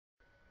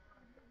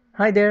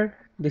Hi there,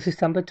 this is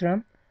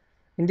Sampatram.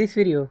 In this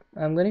video,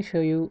 I'm going to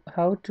show you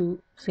how to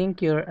sync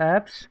your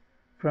apps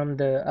from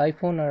the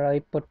iPhone or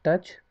Ipod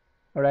Touch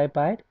or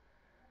iPad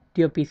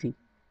to your PC.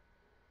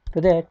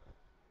 For that,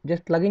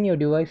 just plug in your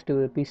device to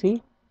the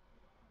PC,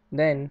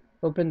 then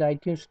open the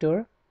iTunes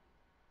store,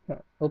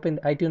 open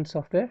the iTunes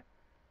software.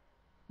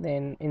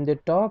 Then in the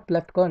top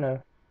left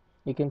corner,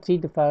 you can see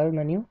the file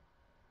menu.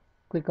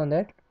 Click on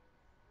that.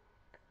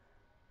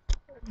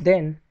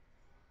 Then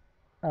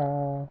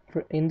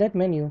in that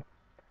menu,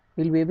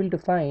 you'll be able to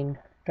find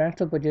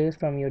transfer purchases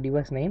from your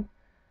device name.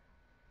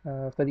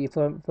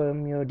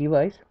 From your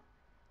device,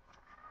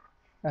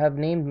 I have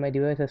named my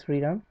device as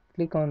Sriram.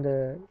 Click on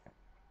the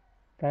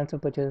transfer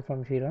purchases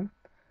from Sriram.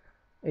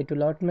 It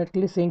will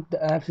automatically sync the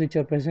apps which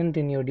are present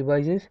in your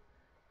devices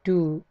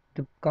to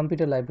the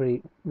computer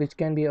library, which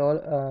can be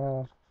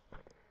all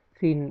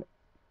seen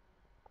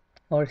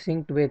or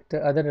synced with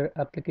other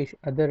application,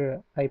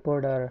 other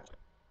iPod or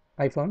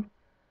iPhone.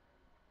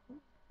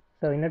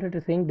 So in order to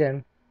sync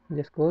them,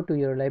 just go to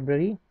your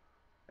library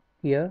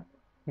here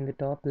in the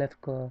top left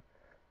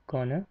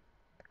corner.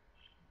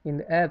 In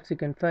the apps, you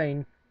can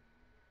find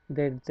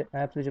that the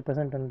apps which are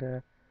present on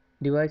the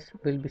device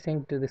will be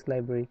synced to this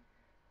library.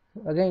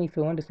 Again, if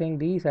you want to sync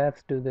these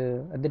apps to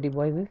the other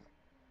devices,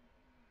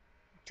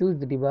 choose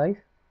the device,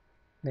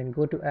 then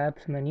go to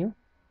apps menu,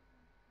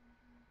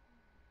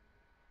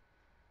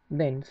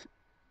 then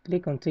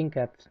click on sync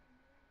apps.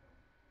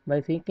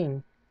 By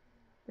syncing,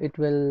 it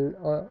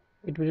will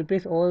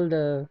replace all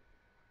the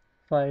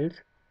files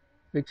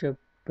which are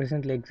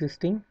presently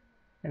existing,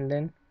 and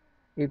then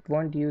it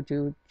wants you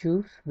to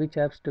choose which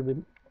apps to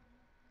be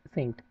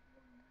synced.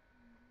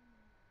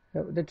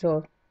 So that's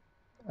all.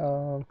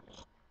 Uh,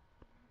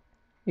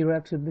 your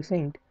apps will be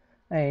synced,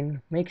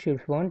 and make sure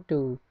if you want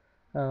to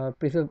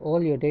preserve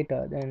all your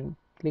data, then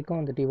click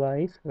on the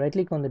device, right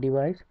click on the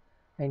device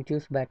and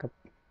choose backup,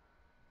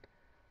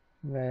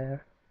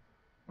 where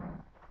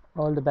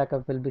all the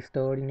backup will be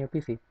stored in your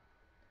PC,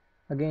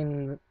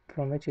 again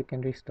from which you can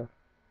restore.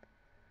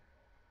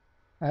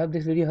 I hope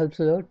this video helps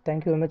a lot.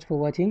 Thank you very much for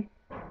watching.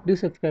 Do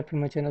subscribe to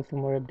my channel for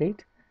more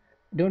updates.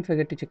 Don't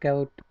forget to check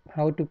out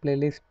how to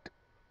playlist.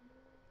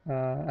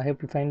 I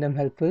hope you find them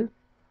helpful.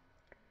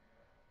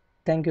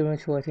 Thank you very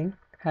much for watching.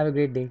 Have a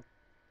great day.